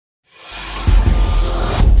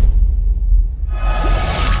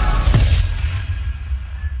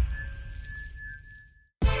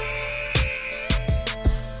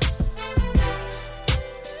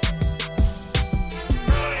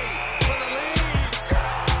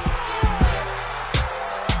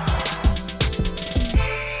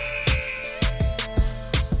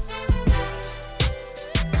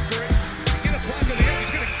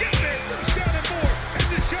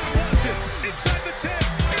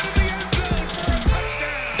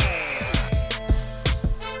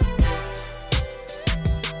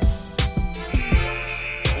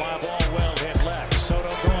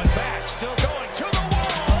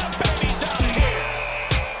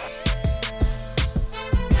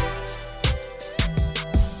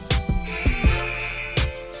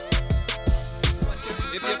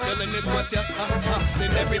loving is what you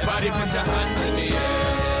then everybody put your hands in the air.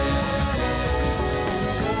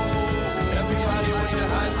 Everybody put your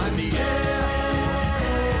hands in the air.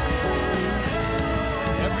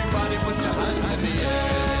 Everybody put your hands in the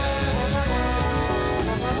air.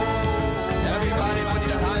 Everybody put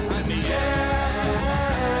your hands in the air.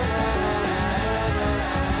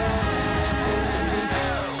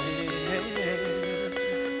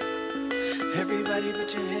 Everybody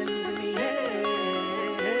put your hands in the air.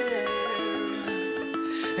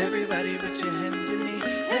 Everybody put your hands in the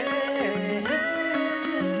air.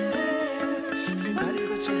 Everybody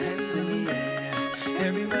put your hands in the air.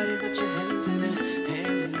 Everybody put your hands in the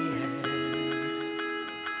air.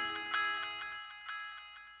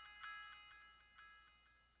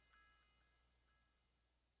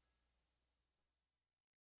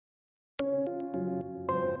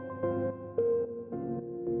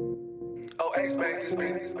 Oh, expect this,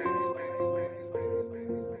 man.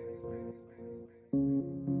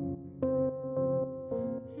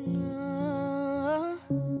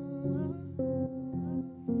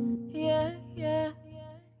 Yeah, yeah.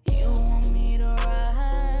 You want me to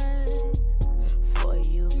ride for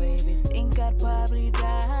you, baby? Think I'd probably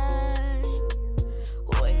die.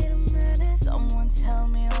 Wait a minute, someone tell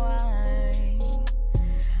me why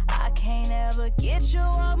I can't ever get you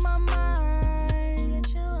off my mind.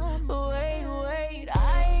 Wait, I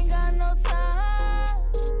ain't got no time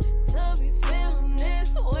to be feeling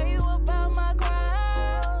this way about my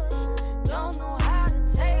grind. Don't know how to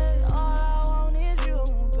take it. All I want is you,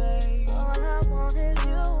 babe. All I want is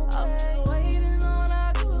you, babe. I'm just waiting on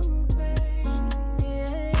our group, babe.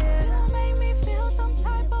 Yeah. You make me feel some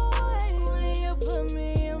type of way when you put me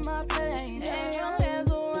in my place. And your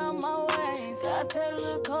hands around my waist. Got that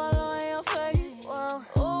look all on your face. Whoa.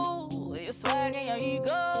 Ooh, you swagging your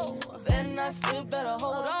ego. Better not slip, better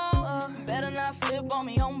hold on. Better not flip on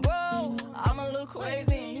me, home bro. I'ma look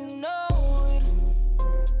crazy and you know it.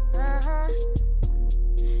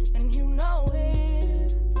 And you know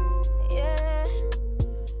it. Yeah.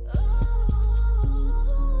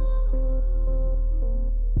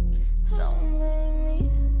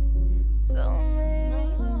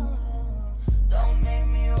 Don't make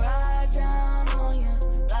me ride down on you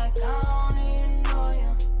like I don't even know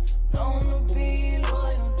you. Known to be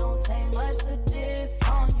loyal, don't take much to diss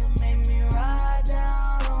on you. Make me ride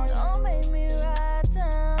down on you. Don't make me ride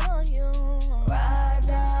down on you. Ride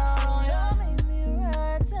down on you. Don't make me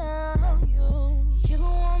ride down on you. You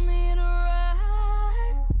want me to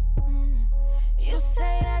ride? You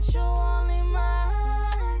say that you only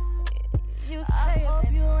mine. You say I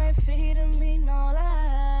hope you ain't feeding me no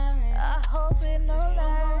lie. I hope it no lie.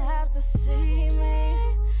 You don't have to see me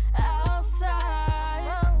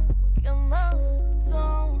outside. Come on,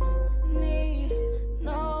 don't need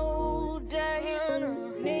no date.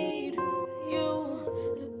 Need you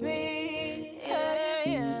to be,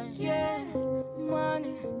 yeah.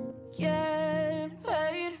 Money, get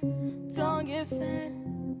paid. Don't get sent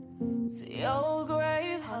to your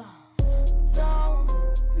grave. Don't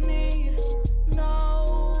need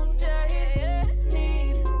no date.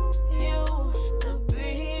 Need you to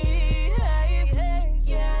behave.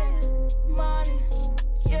 Yeah, money,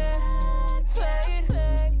 get paid.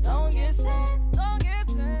 Don't get sent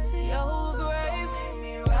to your grave. Make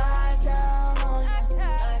me ride down on you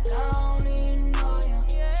like I don't even know you.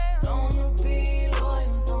 Known to be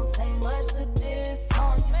loyal, don't take much to diss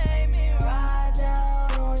on you. Make me ride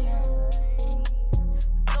down on you.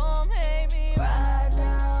 Don't make me ride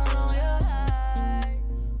down on you.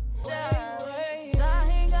 I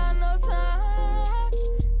ain't got no time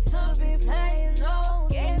to be playing no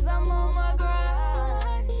games. I'm on my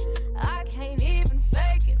grind. I can't even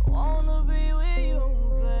fake it. Wanna be with you,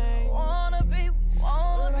 babe. Wanna be.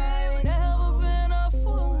 Never been a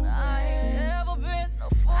fool. I ain't never been a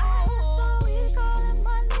fool. I ain't so weak all in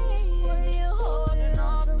my knees when you holding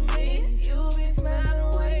on to me. You be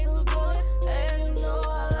smelling way too good, and you know I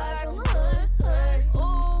like 'em hood.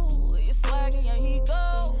 Ooh, you swagging your ego.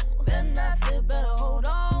 Better not slip, better hold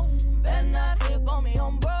on. Better not flip on me,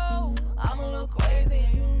 home bro. I'ma look crazy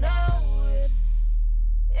and you know it.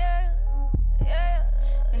 Yeah,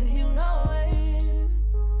 and you know it.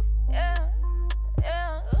 Yeah.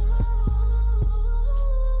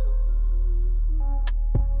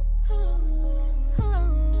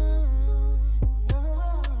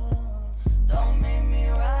 Don't make me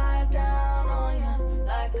ride down on you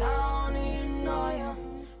like I don't even know you.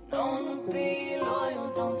 Known to be loyal,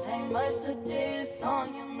 don't take much to diss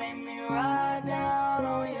on you. Make me ride down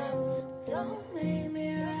on you. Don't make me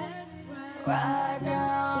ride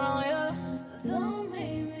down on you. Don't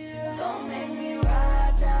make me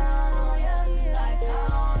ride down on you like I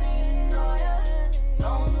don't even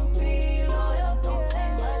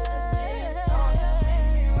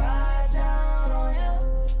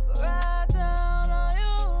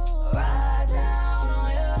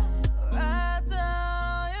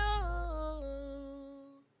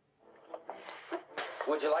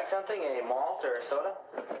Monster or soda?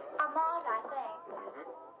 A malt, I think.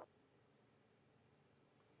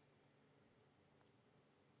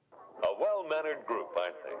 A well-mannered group,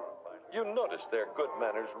 aren't they? You notice their good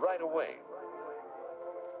manners right away.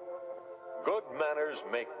 Good manners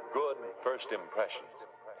make good first impressions.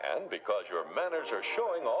 And because your manners are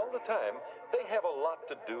showing all the time, they have a lot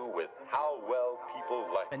to do with how well people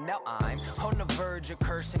like you. And now I'm on the verge of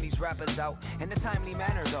cursing these rappers out in a timely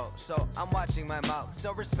manner though, so I'm watching my mouth.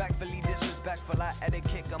 So respectfully disrespectful, I had to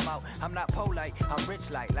kick them out. I'm not polite, I'm rich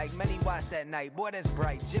like many watch at night. Boy, that's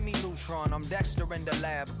bright, Jimmy Neutron, I'm Dexter in the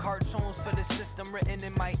lab. Cartoons for the system written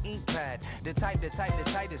in my ink pad. The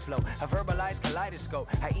tightest flow, a verbalized kaleidoscope.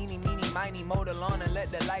 I eeny, meeny, miny, mow the lawn and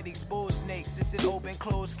let the light expose snakes. It's an open,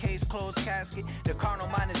 closed case, closed casket. The carnal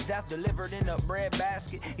mind is death delivered in a bread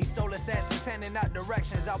basket. These soul assassins handing out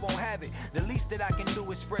directions, I won't have it. The least that I can do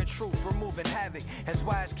is spread truth, removing havoc. As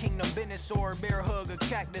wise kingdom business or a bear hug, a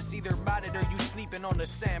cactus. Either about it or you sleeping on a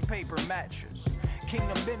sandpaper mattress.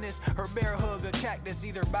 Kingdom business or bear hug, a cactus.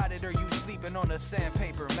 Either about it or you sleeping on a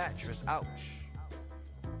sandpaper mattress. Ouch.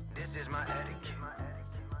 This is my etiquette.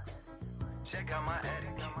 Check out my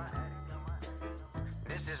etiquette.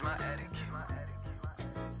 This is my etiquette.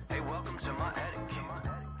 Hey, welcome to my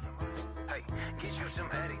etiquette. Hey, get you some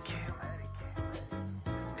etiquette.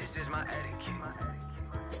 This is my etiquette.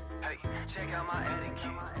 Hey, check out my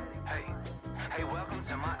etiquette. Hey, welcome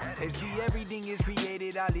to my etiquette. And see, everything is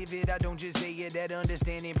created, I live it, I don't just say it. That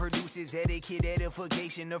understanding produces etiquette,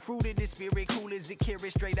 edification. The fruit of the spirit, cool as it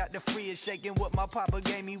carries straight out the fridge. Shaking what my papa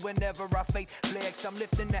gave me whenever I face flex. I'm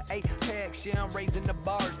lifting the apex, yeah, I'm raising the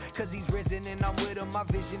bars. Cause he's risen and I'm with him, my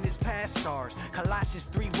vision is past stars. Colossians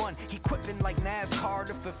 3:1, equipping like NASCAR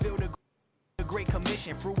to fulfill the Great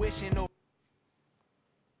Commission, fruition.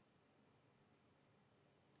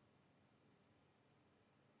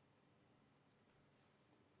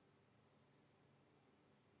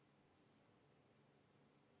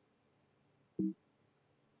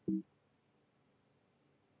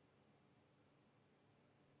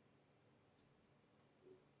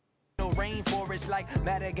 Rainforest like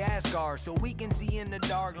Madagascar, so we can see in the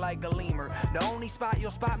dark like a lemur. The only spot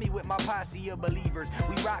you'll spot me with my posse of believers.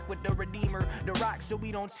 We rock with the Redeemer, the rock so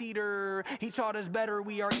we don't teeter. He taught us better,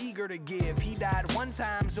 we are eager to give. He died one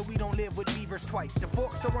time so we don't live with beavers twice. The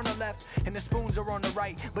forks are on the left and the spoons are on the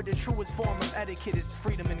right, but the truest form of etiquette is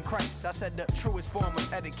freedom in Christ. I said the truest form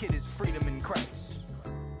of etiquette is freedom in Christ.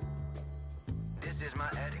 This is my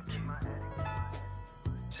etiquette.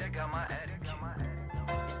 Check out my etiquette.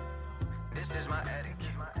 This is my etiquette.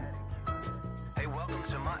 Hey, welcome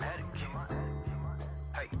to my etiquette.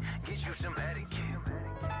 Hey, get you some etiquette.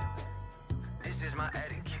 This is my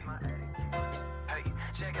etiquette. Hey,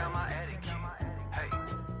 check out my etiquette.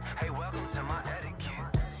 Hey, welcome to my etiquette.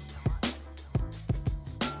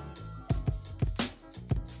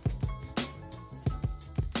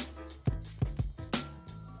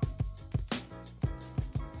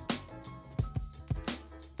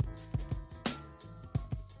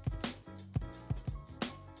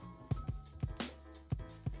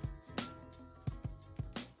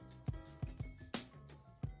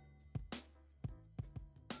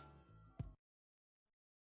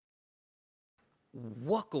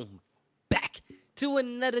 Welcome back to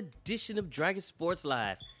another edition of Dragon Sports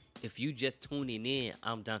Live. If you just tuning in,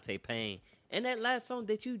 I'm Dante Payne. And that last song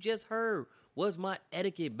that you just heard was My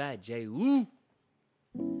Etiquette by Jay Woo.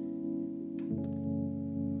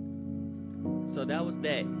 So that was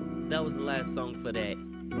that. That was the last song for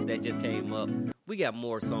that just came up. We got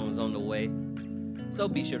more songs on the way, so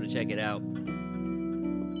be sure to check it out.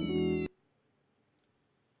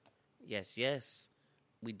 Yes.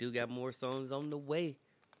 We do got more songs on the way,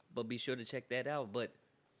 but be sure to check that out. But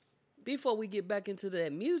before we get back into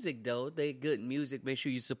that music, though, they good music, make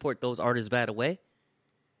sure you support those artists, by the way.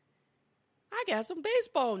 I got some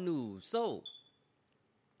baseball news. So,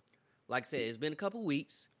 like I said, it's been a couple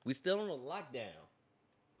weeks. We still on a lockdown.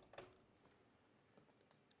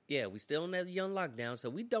 Yeah, we still on that young lockdown,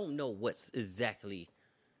 so we don't know what's exactly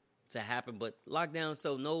to happen. But lockdown,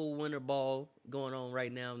 so no winter ball going on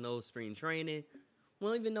right now, no spring training. We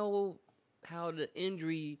don't even know how the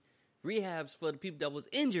injury rehabs for the people that was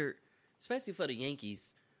injured, especially for the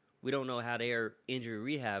Yankees. We don't know how their injury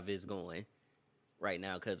rehab is going right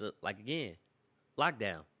now because, like, again,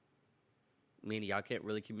 lockdown. Meaning y'all can't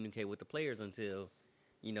really communicate with the players until,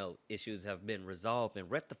 issues have been resolved and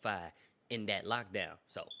rectified in that lockdown.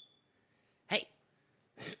 So, hey.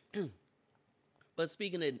 But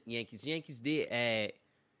speaking of Yankees did add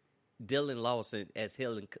Dylan Lawson as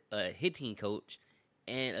hitting coach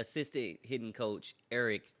and assistant hitting coach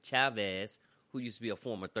Eric Chavez, who used to be a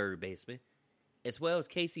former third baseman, as well as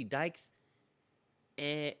Casey Dykes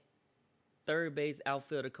and third base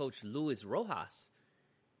outfielder coach Luis Rojas.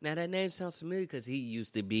 Now, that name sounds familiar because he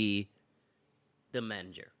used to be the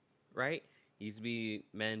manager, right? He used to be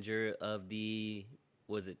manager of the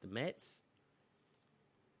Mets?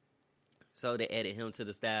 So they added him to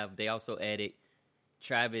the staff. They also added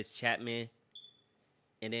Travis Chapman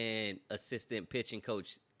and then assistant pitching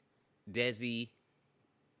coach Desi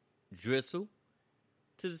Drissel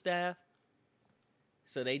to the staff.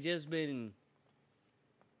 So they just been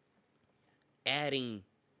adding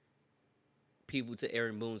people to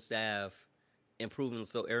Aaron Boone's staff, improving.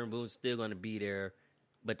 So Aaron Boone's still going to be there,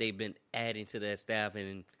 but they've been adding to that staff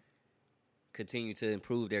and continue to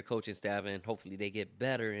improve their coaching staff, and hopefully they get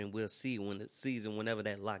better, and we'll see when the season, whenever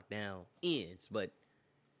that lockdown ends. But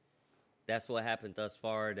that's what happened thus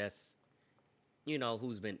far. That's,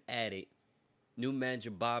 who's been added. New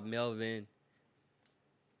manager Bob Melvin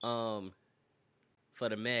for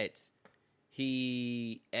the Mets.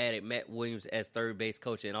 He added Matt Williams as third base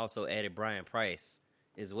coach and also added Brian Price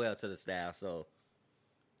as well to the staff. So,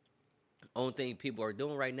 only thing people are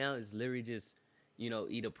doing right now is literally just,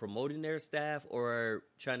 either promoting their staff or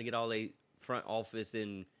trying to get all the front office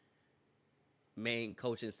and main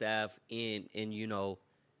coaching staff in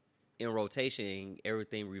rotation and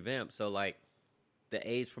everything revamped. So, like, the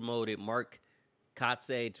A's promoted Mark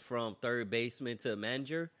Kotsay from third baseman to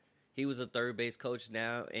manager. He was a third base coach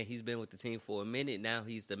now, and he's been with the team for a minute. Now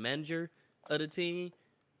he's the manager of the team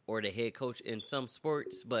or the head coach in some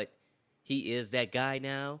sports, but he is that guy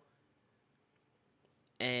now.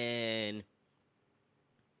 And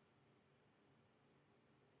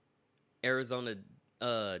Arizona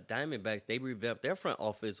Diamondbacks, they revamped their front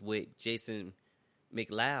office with Jason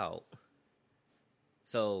McLeod.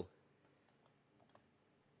 So,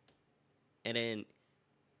 and then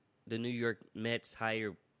the New York Mets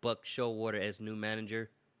hired Buck Showalter as new manager.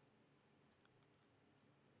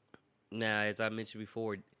 Now, as I mentioned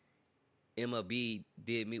before, MLB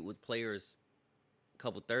did meet with players a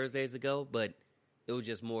couple Thursdays ago, but it was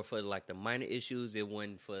just more for like the minor issues. It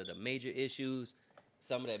wasn't for the major issues.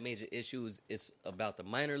 Some of that major issues is about the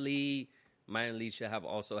minor league. Minor league should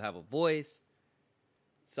also have a voice.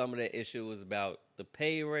 Some of that issue was about the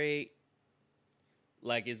pay rate,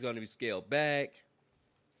 like it's going to be scaled back.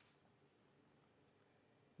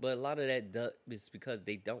 But a lot of that is because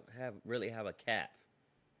they don't really have a cap.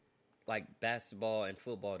 Like basketball and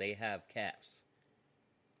football, they have caps.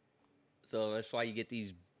 So that's why you get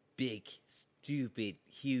these big, stupid,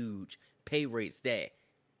 huge pay rates that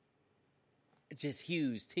just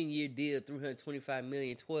huge. 10-year deal, $325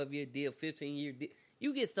 million, 12-year deal, 15-year deal.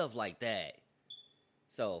 You get stuff like that.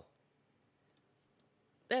 So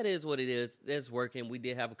that is what it is. That's working. We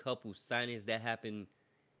did have a couple signings that happened.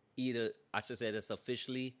 Either, I should say that's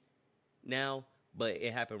officially now, but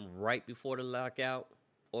it happened right before the lockout,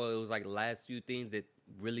 or it was like the last few things that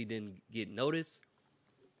really didn't get noticed.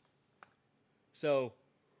 So,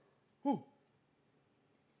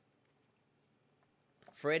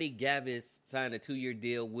 Freddie Gavis signed a 2-year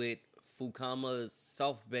deal with Fukama's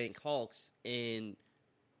SoftBank Hawks in,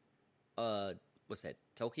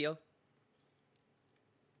 Tokyo?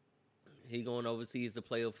 He going overseas to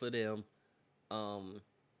play for them.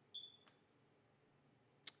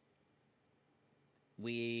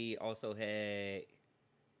 We also had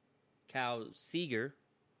Kyle Seager,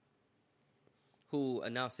 who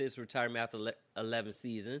announced his retirement after 11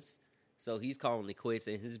 seasons. So he's calling it quits,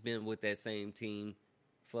 and he's been with that same team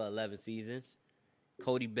for 11 seasons.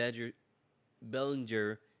 Cody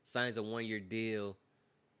Bellinger signs a 1-year deal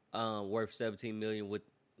worth $17 million with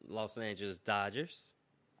Los Angeles Dodgers.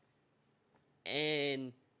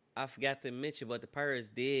 And I forgot to mention, but the Pirates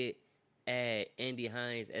did add Andy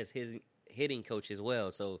Hines as his hitting coach as well.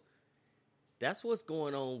 So that's what's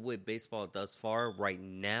going on with baseball thus far right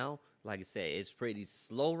now. Like I said, it's pretty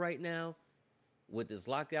slow right now with this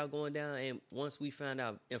lockout going down. And once we find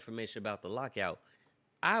out information about the lockout,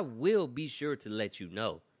 I will be sure to let you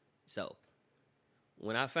know. So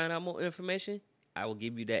when I find out more information, I will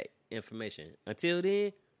give you that information. Until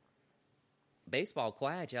then, baseball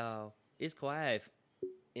quiet, y'all. It's quiet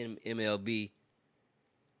in MLB.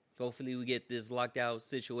 Hopefully we get this lockout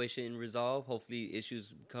situation resolved. Hopefully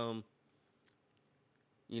issues become,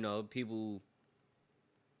 people,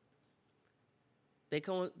 they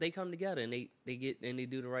come together and they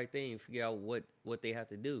do the right thing, figure out what they have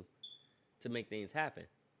to do to make things happen.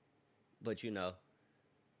 But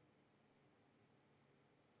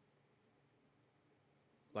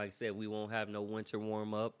like I said, we won't have no winter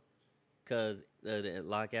warm up because of the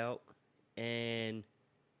lockout. And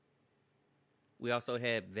we also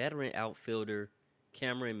had veteran outfielder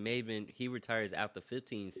Cameron Maybin. He retires after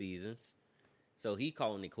 15 seasons. So he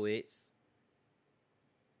calling it quits.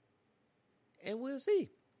 And we'll see.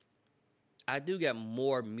 I do got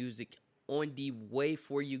more music on the way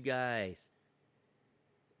for you guys.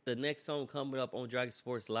 The next song coming up on Dragon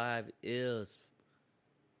Sports Live is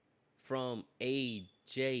from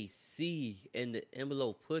AJC and the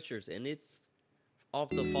Envelope Pushers, and it's off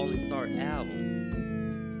the Falling Star album.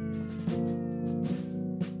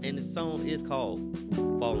 And the song is called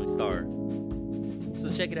Falling Star. So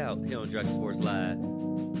check it out here on Dragon Sports Live.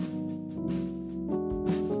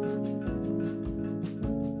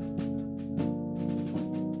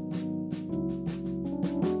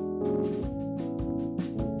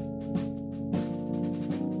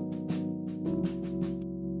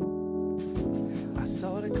 I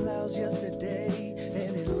saw the clouds yesterday,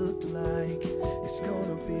 and it looked like it's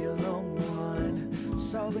gonna be a long one.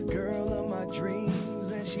 Saw the girl of my dreams,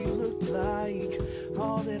 and she looked like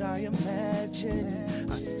all that I imagined.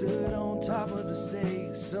 I stood on top of the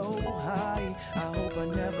stage so high, I hope I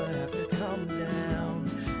never have to come down.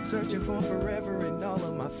 Searching for forever in all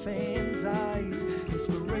of my fans' eyes.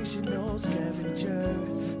 Inspirational scavenger.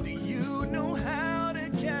 Do you know how to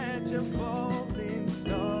catch a falling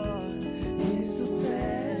star? It's so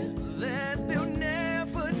sad that they'll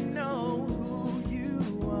never know who you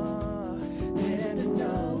are. And I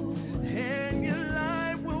know, and your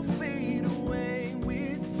life will fade away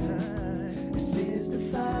with time. This is the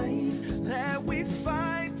fight that we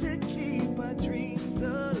fight to keep our dreams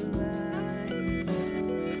alive.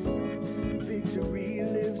 Victory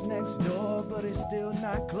lives next door, but it's still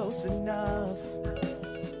not close enough.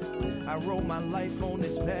 I wrote my life on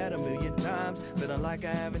this pad 1,000,000 times, feeling like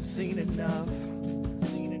I haven't seen enough.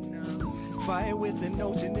 Fight with the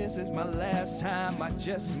notion this is my last time, I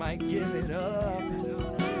just might give it up.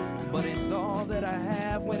 But it's all that I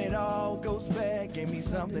have when it all goes bad. Give me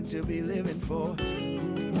something to be living for.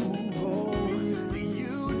 Ooh, do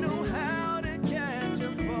you know how to catch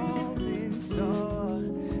a falling star?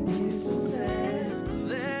 It's so sad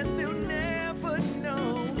that they'll never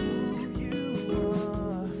know who you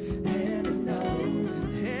are. And I know,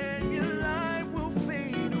 and your life will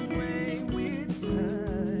fade away with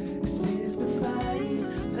time. This is the fight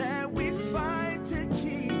that we fight to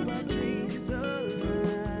keep our dreams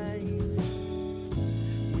alive.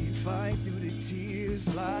 We fight through the tears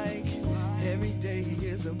like every day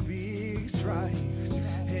is a big strife.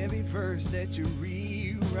 Every verse that you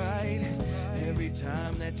rewrite, every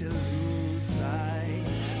time that you lose sight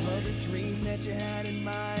of the dream that you had in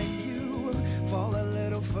mind, you fall a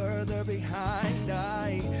little further behind.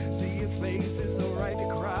 I see your face, it's alright to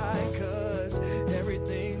cry, 'cause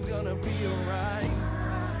everything's gonna be alright.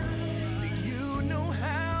 Do you know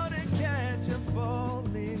how to catch a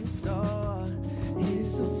falling star?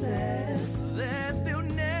 It's so sad that they'll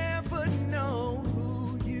never know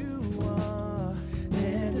who you are.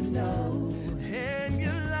 And I know, and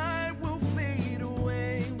your life will fade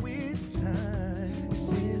away with time.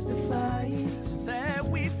 This is the fight that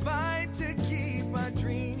we fight to keep our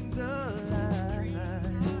dreams alive.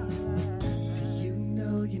 Do you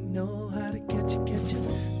know how to catch it?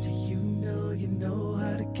 Do you know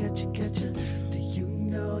how to catch it? Do you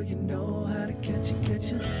know how to catch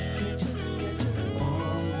it?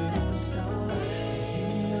 Falling star. Do you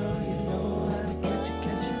know how to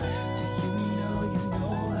catch it? Do you know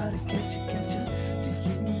how to catch it? Do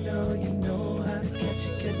you know how to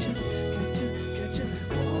catch it?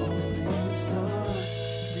 Falling star.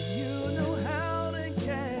 Do you know how to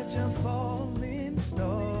catch a falling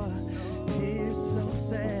star? It's so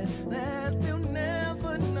sad that they'll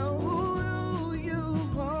never know who you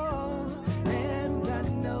are. And I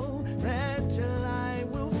know that your life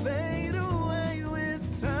will fade away with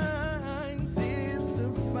time. This is the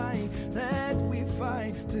fight that we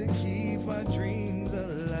fight to keep our dreams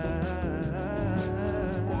alive.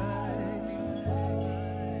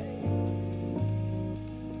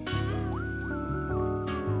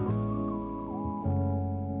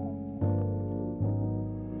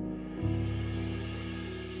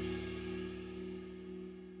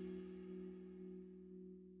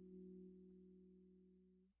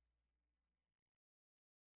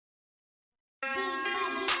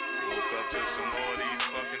 Woke up to some more of these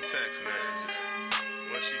fucking text messages.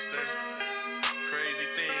 What she say? Crazy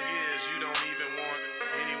thing is, you don't even want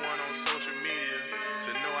anyone on social media to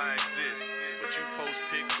know I exist. But you post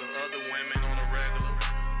pics of other women on a regular,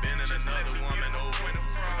 bending another woman over,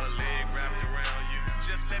 her leg wrapped around you.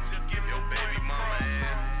 Just let me give your baby mama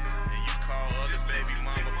ass, and you call other baby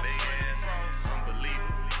mama bae ass.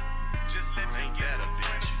 Unbelievable. Just let me get a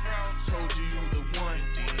bitch. Told you you the one,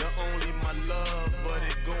 you're only my love, but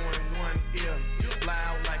it go in one ear. You fly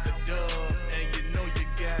out like a dove, and you know you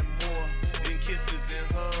got more.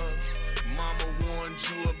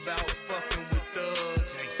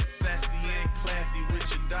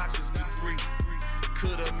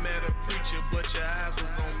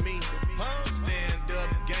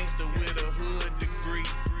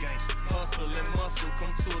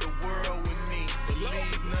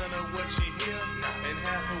 believe none of what you hear and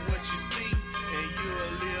half of what you see, and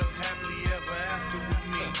you'll live happily ever after with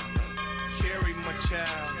me. Carry my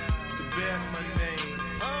child to bear my name.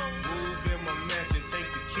 Move in my mansion, take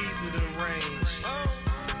the keys to the range.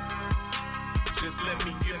 Just let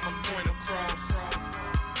me get my point across.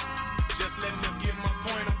 Just let me get my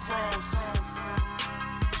point across.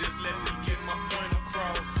 Just let me get my point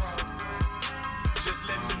across. Just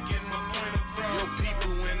let me get my point across. Yo,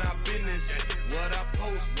 people in our business, what I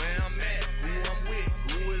post, where I'm at, who I'm with,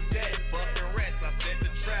 who is that? Fucking rats, I set the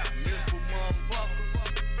trap, miserable motherfuckers.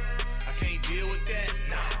 I can't deal with that,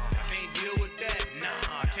 nah. I can't deal with that,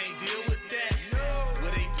 nah. I can't deal with that.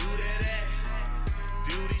 Where they do that at?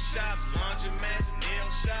 Beauty shops, laundromats, nail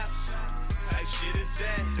shops. Type shit is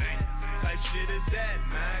that. Type shit is that.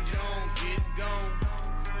 Mind your own, get gone.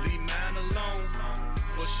 Leave mine alone.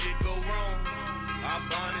 For shit go wrong. Our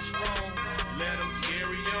bond is strong. Let them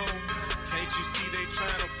carry on. Can't you see they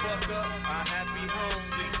tryna fuck up our happy home?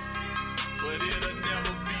 See, but it'll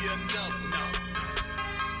never be enough. No.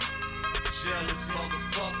 Jealous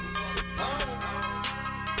motherfuckers.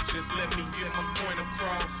 Just let me get my point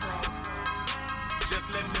across.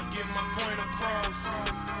 Just let me get my point across.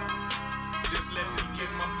 Just let me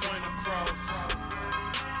get my point across.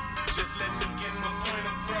 Just let me get my point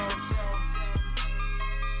across.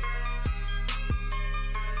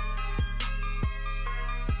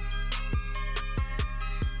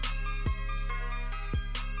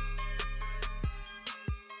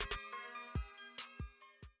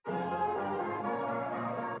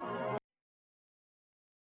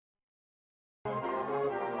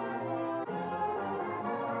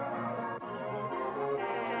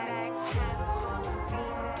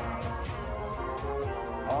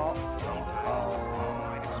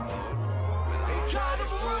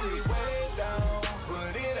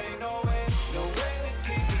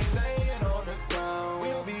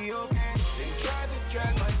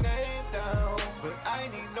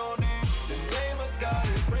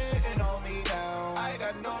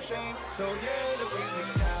 So yeah, the bring me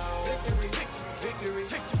down. Victory, victory,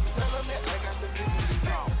 victory. Tell them that I got the victory.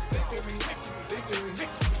 Victory, victory, victory.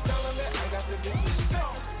 Tell them that I got the victory.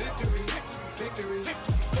 Victory, victory, victory.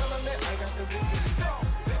 Tell them that I got the victory.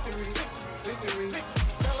 Victory, victory, victory.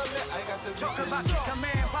 Tell them that I got the victory. Talk about kick a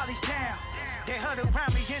man while he's down. They huddled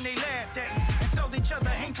around me and they laughed at me and told each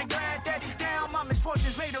other, ain't you glad that he's down? My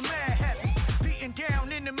misfortunes made a man happy. Beaten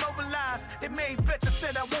down and immobilized. They made bets and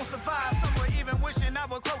said I won't survive. Some were even wishing I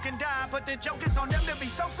would croak and die. But the joke is on them to be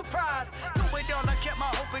so surprised. Through it all, I kept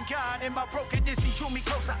my hope in God. In my brokenness, he drew me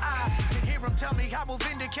closer. I can hear him tell me I will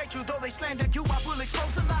vindicate you. Though they slandered you, I will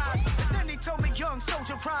expose the lies. And then he told me, young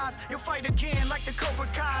soldier, rise. You'll fight again like the Cobra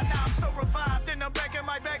Kai. Now I'm so revived. Then I'm back in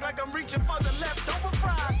my bag like I'm reaching for the leftover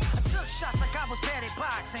fries. I took shots like I was bad at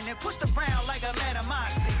boxing and pushed around like a man of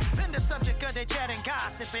mine. Been the subject of their chat and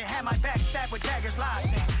gossip and had my back stabbed with daggers lodged.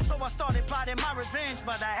 So I started plotting my revenge,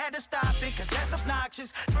 but I had to stop it, cause that's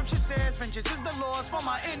obnoxious. Scripture says, vengeance is the Lord's, for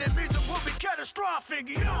my enemies it will be catastrophic.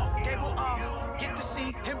 They will all get to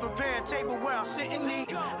see him prepare a table where I'll sit and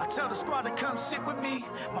eat. I tell the squad to come sit with me.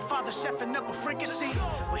 My father's chefing up a fricassee.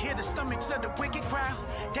 We'll hear the stomachs of the wicked crowd.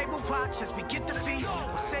 They will watch as we get the feast.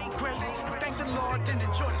 We'll say grace and thank the Lord, then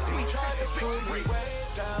enjoy the sweet taste of victory. Way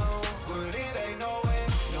down, but it ain't no way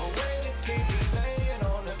to keep me laying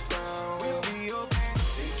on the ground. We'll be okay.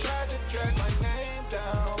 They tried to drag my name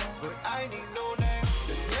down, but I need no name.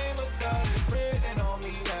 The name of God is written on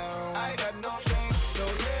me now. I got no shame, so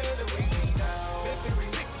yeah, the way me down. Victory,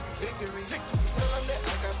 victory, victory. Tell them that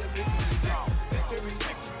I got the victory. Victory,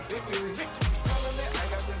 victory, victory. Tell them that I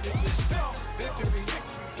got the victory. Victory,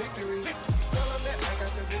 victory, victory. Tell them that I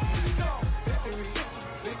got the victory. Victory,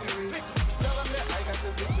 victory, victory. Tell them that I got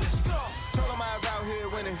the victory. Told them I was out here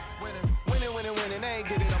winning. They ain't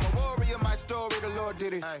get it. I'm a warrior, my story, the Lord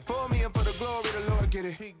did it. For me and for the glory, the Lord get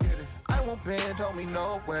it. He get it. I won't bend, homie,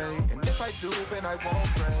 no way. And if I do, then I won't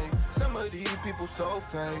pray. Some of these people so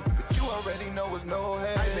fake, but you already know it's no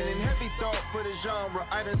hate. I've been in heavy thought for the genre.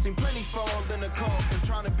 I done seen plenty fall in the coffins.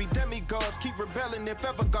 Trying to be demigods, keep rebelling. If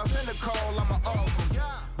ever God send a call, I'ma offer.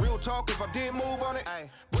 Real talk, if I did move on it,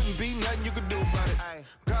 wouldn't be nothing you could do about it.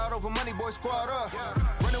 God over money, boy, squad up.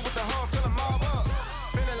 Running with the hawk till I'm all up.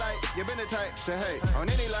 Feeling like, you been the type to hate on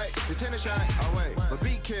any light, the tennis shine away. But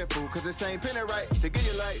be careful, cause this ain't pinning right to give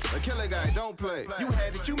you light. A killer guy, don't play. You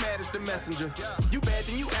had it, you mad as the messenger. You bad,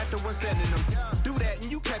 then you after one sending them. Do that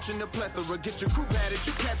and you catching the plethora. Get your crew padded,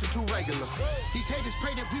 you catch it too regular. These haters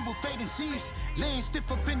pray that we will fade and cease. Laying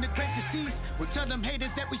stiff up in the great disease. We'll tell them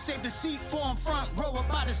haters that we saved the seat. Form front row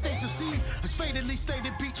about the stage to see. It's fatally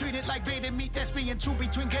slated, be treated like beta meat. That's being true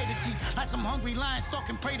between gated teeth. Like some hungry lions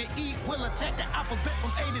stalking prey to eat. We'll attack the alphabet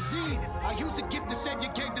from A to Z. I used the gift the savior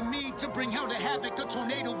gave to me to bring hell to havoc. A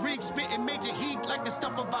tornado rig, spitting major heat like the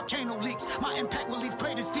stuff of volcano leaks. My impact will leave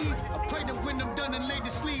craters deep. I pray that when I'm done and laid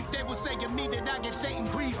to sleep, they will say of me that I gave Satan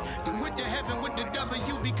grief. Then went to heaven with the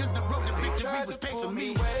W because the road to victory was paid for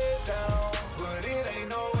me. Way down, but it ain't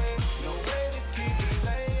no way to keep me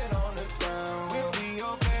laying on the ground. We'll be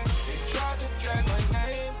okay. They tried to drag my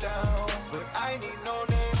name down, but I need no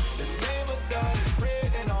name. The name of God is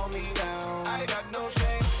written on me now. I got no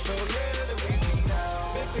shame, so yeah, let me be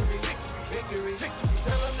down. Victory, victory, victory.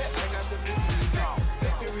 Tell them that I got the victory.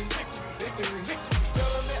 Victory, victory, victory.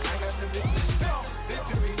 Tell them that I got the victory.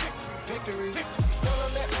 Victory, victory, victory. Tell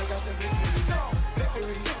them that I got the victory.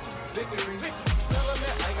 Victory, victory, victory. Tell them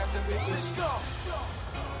that I got the victory. Let's go.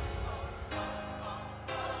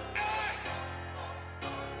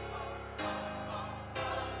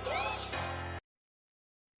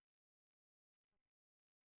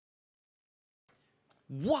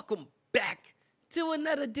 Welcome back to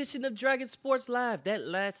another edition of Dragon Sports Live. That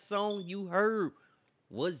last song you heard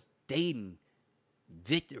was Dating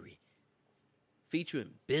Victory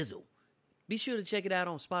featuring Bizzle. Be sure to check it out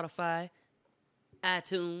on Spotify,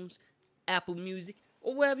 iTunes, Apple Music,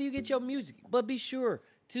 or wherever you get your music. But be sure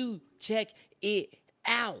to check it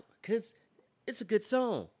out because it's a good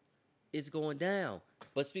song. It's going down.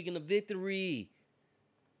 But speaking of victory,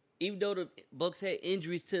 even though the Bucks had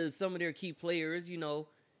injuries to some of their key players, you know,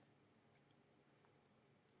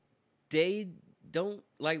 they don't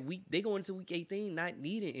they go into week 18 not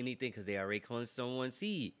needing anything because they already clinched on 1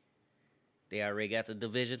 seed. They already got the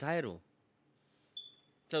division title.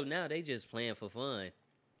 So now they just playing for fun.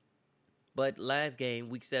 But last game,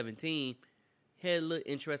 week 17, had a little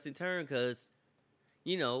interesting turn because,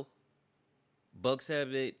 you know, Bucks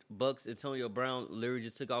Antonio Brown literally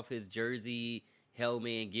just took off his jersey,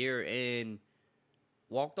 helmet, and gear and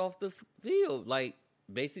walked off the field. Like,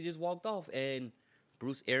 basically just walked off. And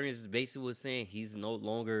Bruce Arians basically was saying he's no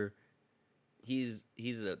longer, he's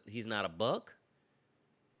not a Buck.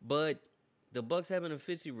 But the Bucks haven't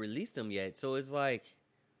officially released him yet. So it's like,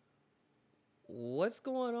 what's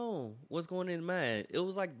going on? What's going in mind? It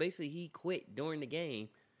was like basically he quit during the game.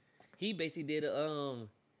 He basically did a,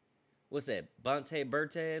 what's that? Bonte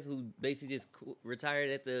Bertez, who basically just retired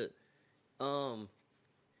at the,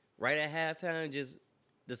 right at halftime, just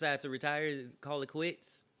decided to retire, call it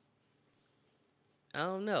quits. I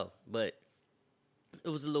don't know, but it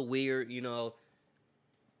was a little weird, you know.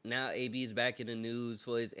 Now AB is back in the news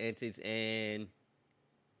for his antics, and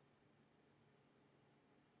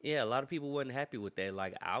yeah, a lot of people wasn't happy with that.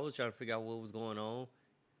 Like, I was trying to figure out what was going on.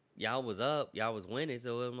 Y'all was up, y'all was winning,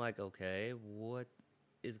 so I'm like, okay, what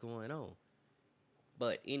is going on?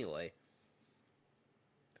 But anyway,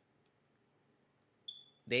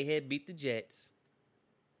 they had beat the Jets.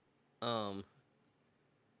 Tom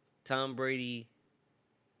Brady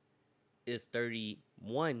is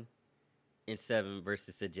 31-7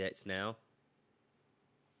 versus the Jets now.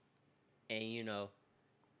 And, you know,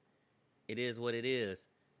 it is what it is.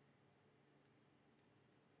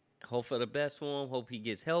 Hope for the best for him. Hope he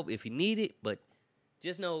gets help if he need it. But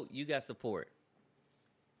just know you got support.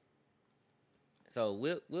 So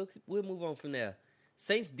we'll move on from there.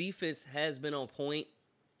 Saints defense has been on point.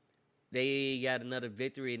 They got another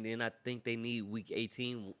victory, and then I think they need week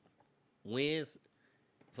 18 wins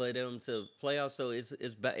for them to playoffs. So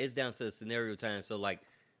it's down to scenario time. So like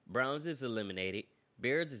Browns is eliminated,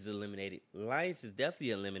 Bears is eliminated, Lions is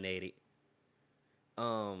definitely eliminated.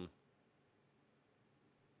 And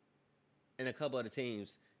a couple other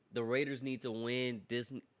teams. The Raiders need to win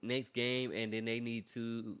this next game, and then they need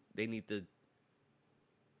to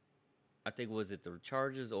I think was it the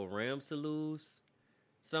Chargers or Rams to lose,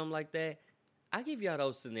 something like that. I give y'all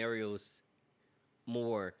those scenarios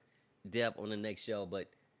more depth on the next show, but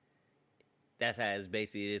that's how it's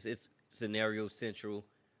basically is. It's scenario central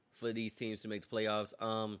for these teams to make the playoffs.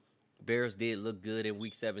 Bears did look good in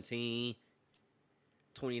week 17,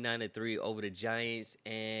 29-3 over the Giants,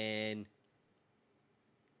 and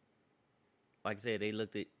like I said, they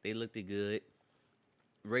looked it good.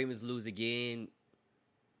 Ravens lose again.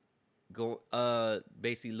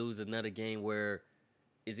 Basically lose another game where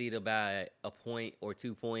it's either by a point or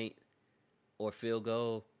 2 point or field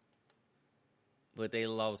goal. but they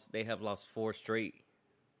lost. They have lost 4 straight.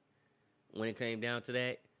 When it came down to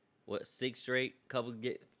that, 6 straight? A couple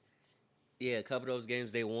of those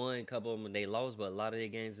games they won, a couple of them they lost, but a lot of their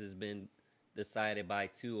games has been decided by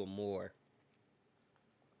 2 or more.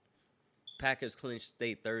 Packers clinched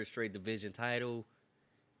their 3rd straight division title,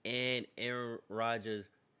 and Aaron Rodgers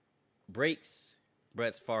breaks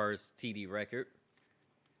Brett Favre's TD record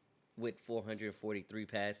with 443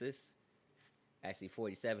 passes. Actually,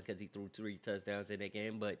 47 because he threw 3 touchdowns in that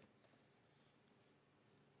game, but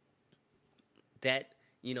that,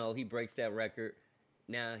 he breaks that record.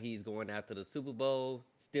 Now he's going after the Super Bowl,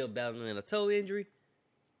 still battling a toe injury.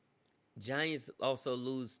 Giants also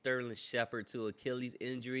lose Sterling Shepard to Achilles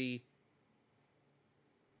injury.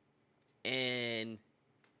 And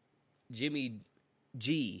Jimmy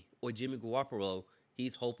Garoppolo,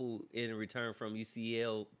 he's hopeful in return from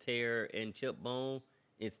UCL tear and chip bone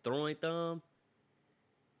in his throwing thumb.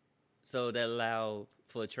 So that allowed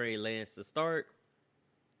for Trey Lance to start.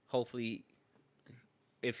 Hopefully,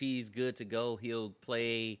 if he's good to go, he'll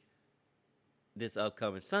play this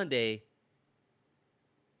upcoming Sunday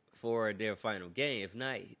for their final game. If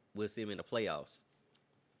not, we'll see him in the playoffs.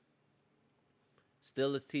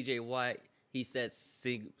 Steelers TJ Watt, he sets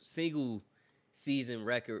single season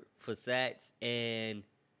record for sacks, and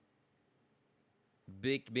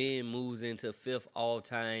Big Ben moves into 5th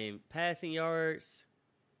all-time passing yards.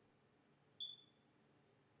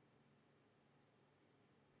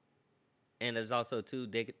 And there's also 2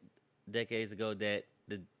 decades ago that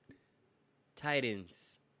the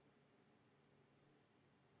Titans,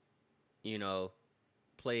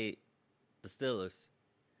 played the Steelers.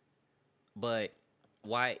 But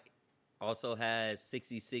White also has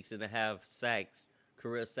 66.5 sacks,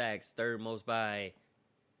 career sacks, 3rd most by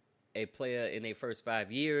a player in their first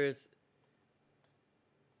 5 years.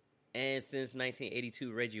 And since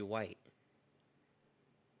 1982, Reggie White.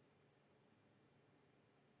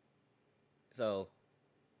 So,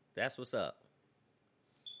 that's what's up.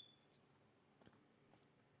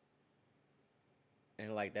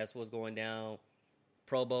 And, that's what's going down.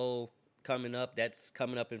 Pro Bowl coming up. That's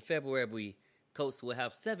coming up in February. Colts will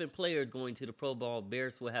have 7 players going to the Pro Bowl.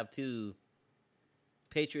 Bears will have 2.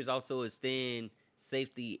 Patriots also extend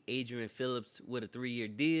safety Adrian Phillips with a 3-year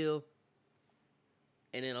deal.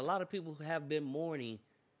 And then a lot of people have been mourning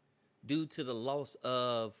due to the loss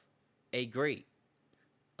of a great,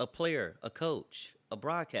 a player, a coach, a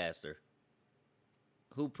broadcaster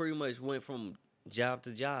who pretty much went from job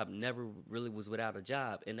to job, never really was without a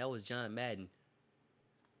job, and that was John Madden.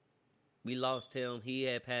 We lost him. He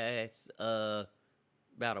had passed about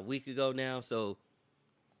a week ago now, so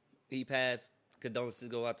he passed. Condolences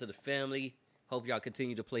go out to the family. Hope y'all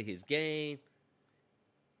continue to play his game.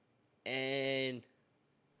 And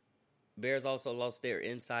Bears also lost their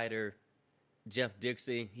insider, Jeff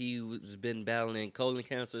Dixon. He was been battling colon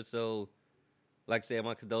cancer, so like I said,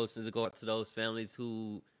 my condolences go out to those families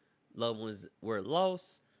who loved ones were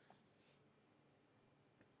lost.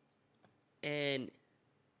 And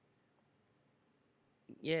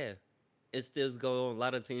yeah, it still going on. A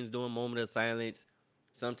lot of teams doing moment of silence.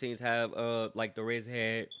 Some teams have, like the Rays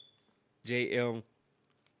had JM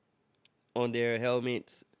on their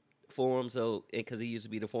helmets for him. So, because he used to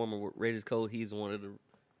be the former Raiders coach, he's one of the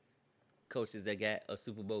coaches that got a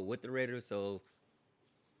Super Bowl with the Raiders. So,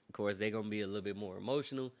 of course, they're going to be a little bit more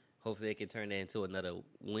emotional. Hopefully, they can turn that into another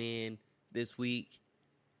win this week.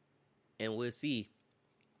 And we'll see.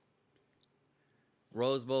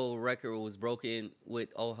 Rose Bowl record was broken with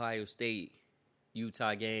Ohio State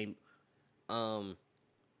Utah game.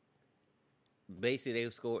 Basically,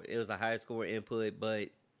 it was a high score input, but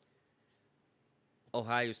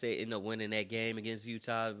Ohio State ended up winning that game against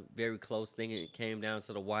Utah. Very close thing. It came down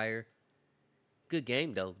to the wire. Good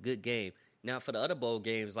game, though. Good game. Now, for the other bowl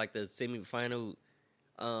games, like the semifinal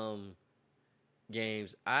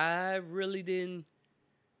games, I really didn't.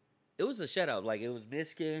 It was a shutout. Like, it was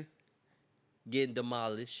Michigan getting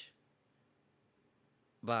demolished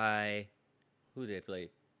by, who did they play?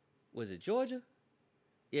 Was it Georgia?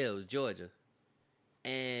 Yeah, it was Georgia.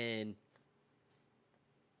 And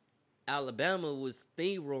Alabama was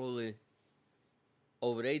steamrolling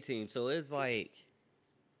over their team. So it's like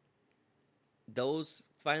those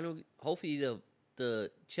final, hopefully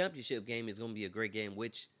the championship game is going to be a great game,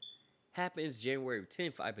 which happens January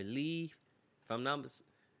 10th, I believe. If I'm not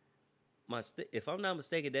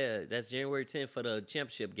mistaken, that's January 10th for the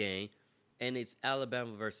championship game, and it's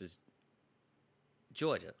Alabama versus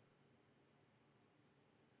Georgia.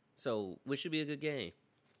 So, which should be a good game.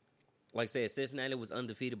 Like I said, Cincinnati was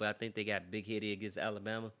undefeated, but I think they got big hitty against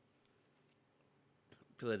Alabama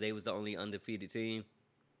because they was the only undefeated team.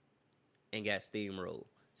 and got steamrolled.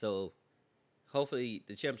 So hopefully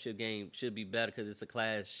the championship game should be better because it's a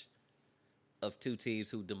clash of two teams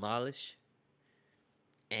who demolish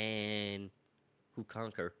and who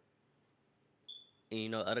conquer. And, you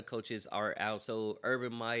know, other coaches are out. So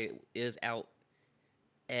Urban Meyer is out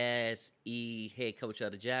as head coach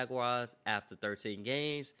of the Jaguars after 13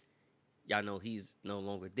 games. Y'all know he's no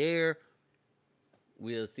longer there.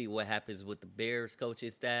 We'll see what happens with the Bears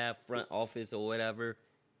coaching staff, front office, or whatever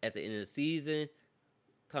at the end of the season.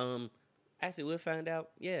 Actually, we'll find out.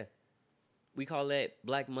 Yeah. We call that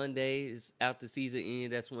Black Mondays after season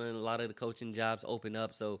end. That's when a lot of the coaching jobs open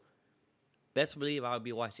up. So best believe I'll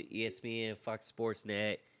be watching ESPN, Fox Sports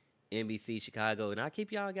Net, NBC Chicago, and I'll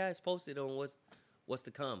keep y'all guys posted on what's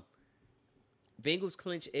to come. Bengals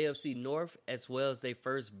clinch AFC North as well as their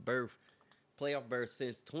first playoff berth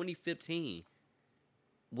since 2015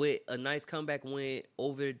 with a nice comeback win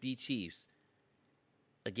over the Chiefs.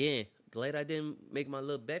 Again, glad I didn't make my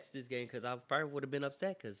little bets this game because I probably would have been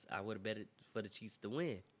upset because I would have bet it for the Chiefs to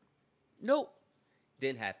win. Nope.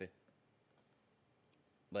 Didn't happen.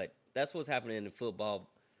 But that's what's happening in the football.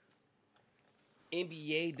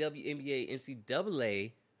 NBA, WNBA,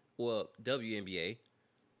 NCAA, well, WNBA.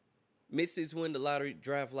 Mystics win the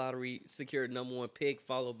draft lottery, secured number 1 pick,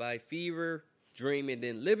 followed by Fever, Dream, and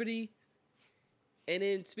then Liberty. And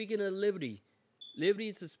then speaking of Liberty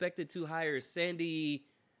is suspected to hire Sandy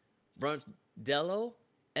Brondello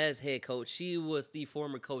as head coach. She was the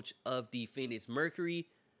former coach of the Phoenix Mercury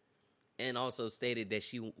and also stated that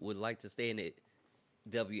she would like to stay in the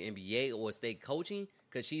WNBA or stay coaching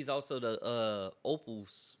because she's also the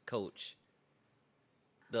Opals coach,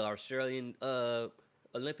 the Australian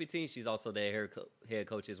Olympic team. She's also their head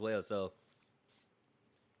coach as well. So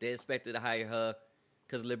they expected to hire her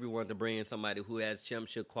because Liberty wanted to bring in somebody who has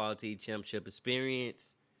championship quality, championship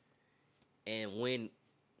experience, and win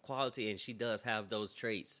quality, and she does have those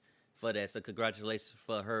traits for that. So congratulations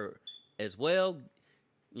for her as well,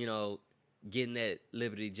 you know, getting that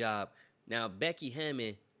Liberty job. Now, Becky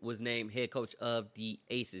Hammond was named head coach of the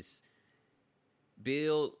Aces.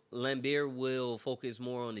 Bill Laimbeer will focus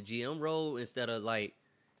more on the GM role instead of like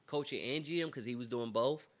coaching and GM because he was doing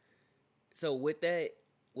both. So with that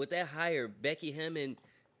hire, Becky Hammond,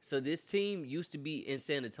 so this team used to be in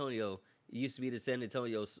San Antonio. It used to be the San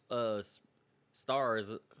Antonio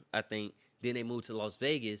Stars, I think. Then they moved to Las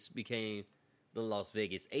Vegas, became the Las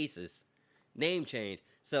Vegas Aces. Name change.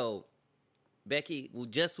 So Becky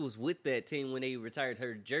just was with that team when they retired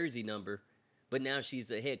her jersey number, but now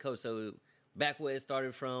she's a head coach. So back where it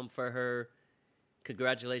started from for her,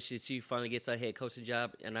 congratulations. She finally gets her head coaching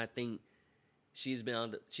job, and I think she's been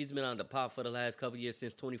on the pop for the last couple of years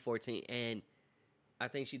since 2014, and I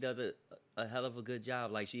think she does a hell of a good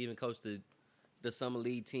job. Like, she even coached the summer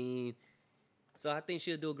league team. So I think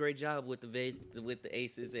she'll do a great job with the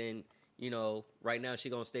Aces, and you know, right now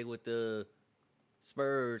she's gonna stay with the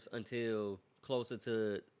Spurs until closer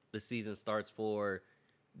to the season starts for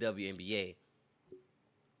WNBA.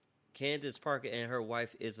 Candace Parker and her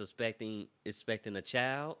wife is expecting a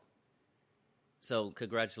child. So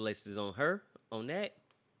congratulations on her on that.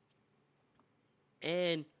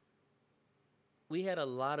 And we had a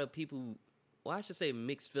lot of people, well, I should say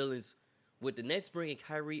mixed feelings with the Nets bringing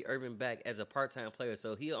Kyrie Irving back as a part-time player.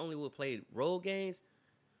 So he only will play road games,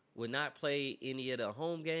 would not play any of the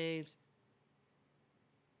home games.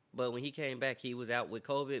 But when he came back, he was out with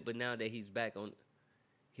COVID. But now that he's back on,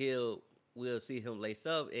 we'll see him lace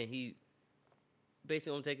up. And he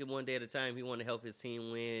basically going to take it one day at a time. He want to help his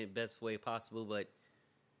team win best way possible. But,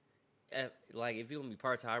 like, if you're going to be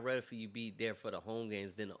part-time, I'd rather for you be there for the home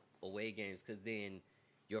games than away games. Because then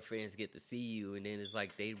your fans get to see you. And then it's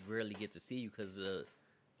like they rarely get to see you because of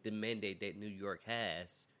the mandate that New York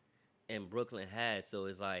has and Brooklyn has. So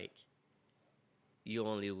it's like you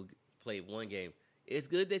only play one game. It's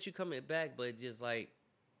good that you're coming back, but just like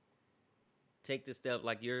take the step.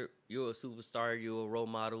 Like you're a superstar, you're a role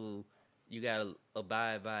model. You gotta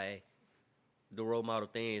abide by the role model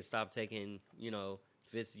thing and stop taking, you know,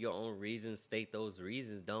 if it's your own reasons, state those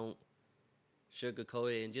reasons. Don't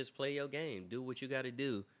sugarcoat it and just play your game. Do what you gotta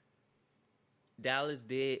do. Dallas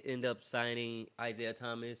did end up signing Isaiah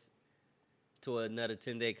Thomas to another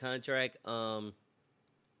 10-day contract. And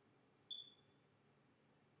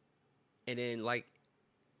then, like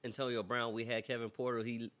Antonio Brown, we had Kevin Porter.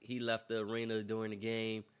 He left the arena during the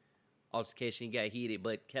game. Altercation got heated,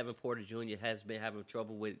 but Kevin Porter Jr. has been having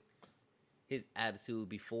trouble with his attitude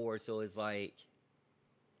before, so it's like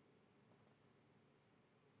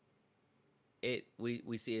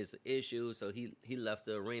we see it's an issue. So he left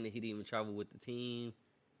the arena. He didn't even travel with the team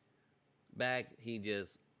back. He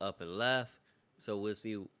just up and left. So we'll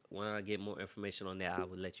see when I get more information on that, I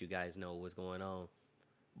will let you guys know what's going on.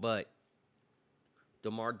 But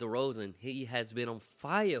DeMar DeRozan, he has been on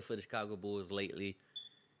fire for the Chicago Bulls lately.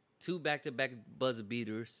 2 back-to-back buzzer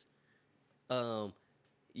beaters.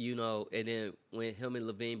 You know, and then when him and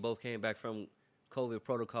Levine both came back from COVID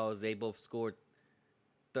protocols, they both scored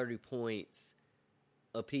 30 points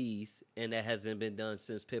apiece, and that hasn't been done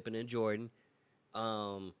since Pippen and Jordan.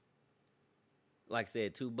 Like I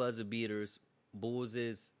said, 2 buzzer beaters. Bulls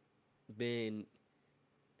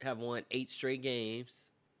have won 8 straight games,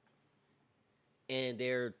 and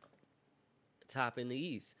they're top in the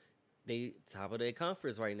East. They top of their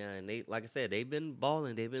conference right now, and they, like I said, they've been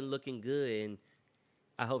balling. They've been looking good, and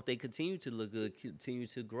I hope they continue to look good, continue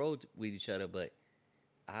to grow with each other. But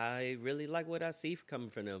I really like what I see coming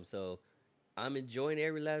from them, so I'm enjoying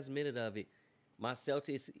every last minute of it. My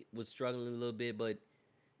Celtics was struggling a little bit, but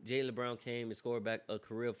Jaylen Brown came and scored back a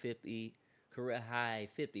career high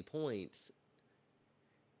 50 points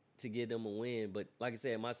to get them a win. But like I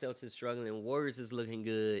said, my Celtics struggling. Warriors is looking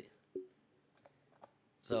good,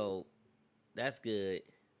 so that's good.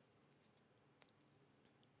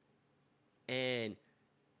 And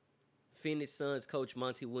Phoenix Suns coach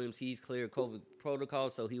Monty Williams, he's cleared COVID protocol,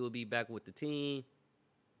 so he will be back with the team.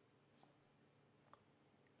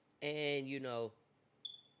 And, you know,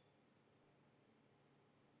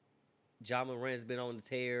 Ja Morant's been on the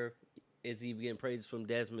tear. Is he getting praises from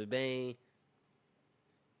Desmond Bain?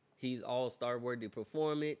 He's all-star worthy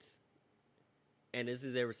performance. And this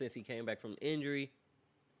is ever since he came back from injury.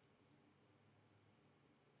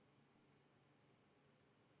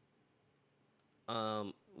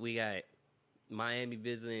 We got Miami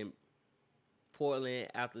visiting Portland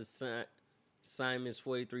after Simon's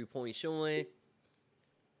 43-point showing.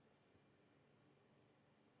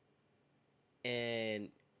 And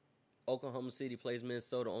Oklahoma City plays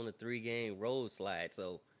Minnesota on a 3-game road slide.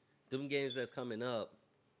 So, them games that's coming up.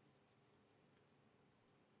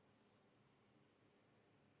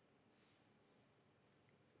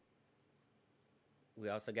 We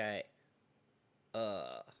also got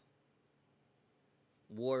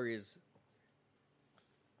Warriors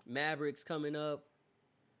Mavericks coming up.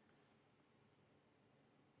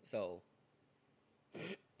 So,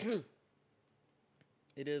 it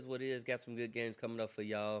is what it is. Got some good games coming up for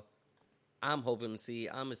y'all. I'm hoping to see.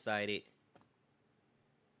 I'm excited.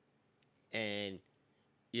 And,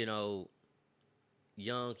 you know,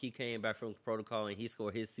 Young, he came back from protocol and he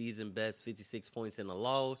scored his season best 56 points in a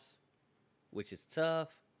loss, which is tough.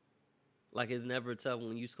 Like, it's never tough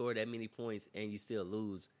when you score that many points and you still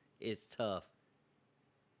lose. It's tough.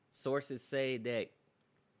 Sources say that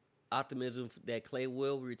optimism that Clay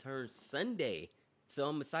will return Sunday. So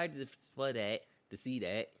I'm excited for that, to see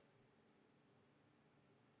that.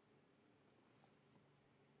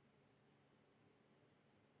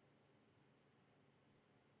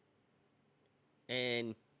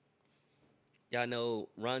 And y'all know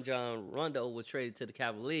Rajon Rondo was traded to the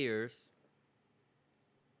Cavaliers.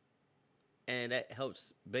 And that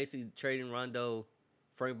helps, basically trading Rondo,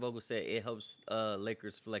 Frank Vogel said it helps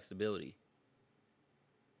Lakers' flexibility.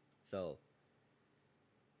 So,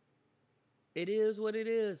 it is what it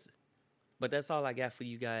is. But that's all I got for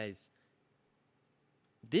you guys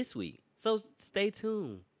this week. So, stay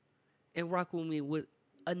tuned and rock with me with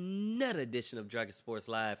another edition of Dragon Sports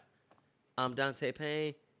Live. I'm Dante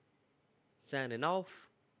Payne, signing off.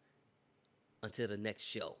 Until the next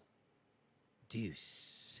show.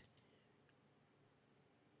 Deuce.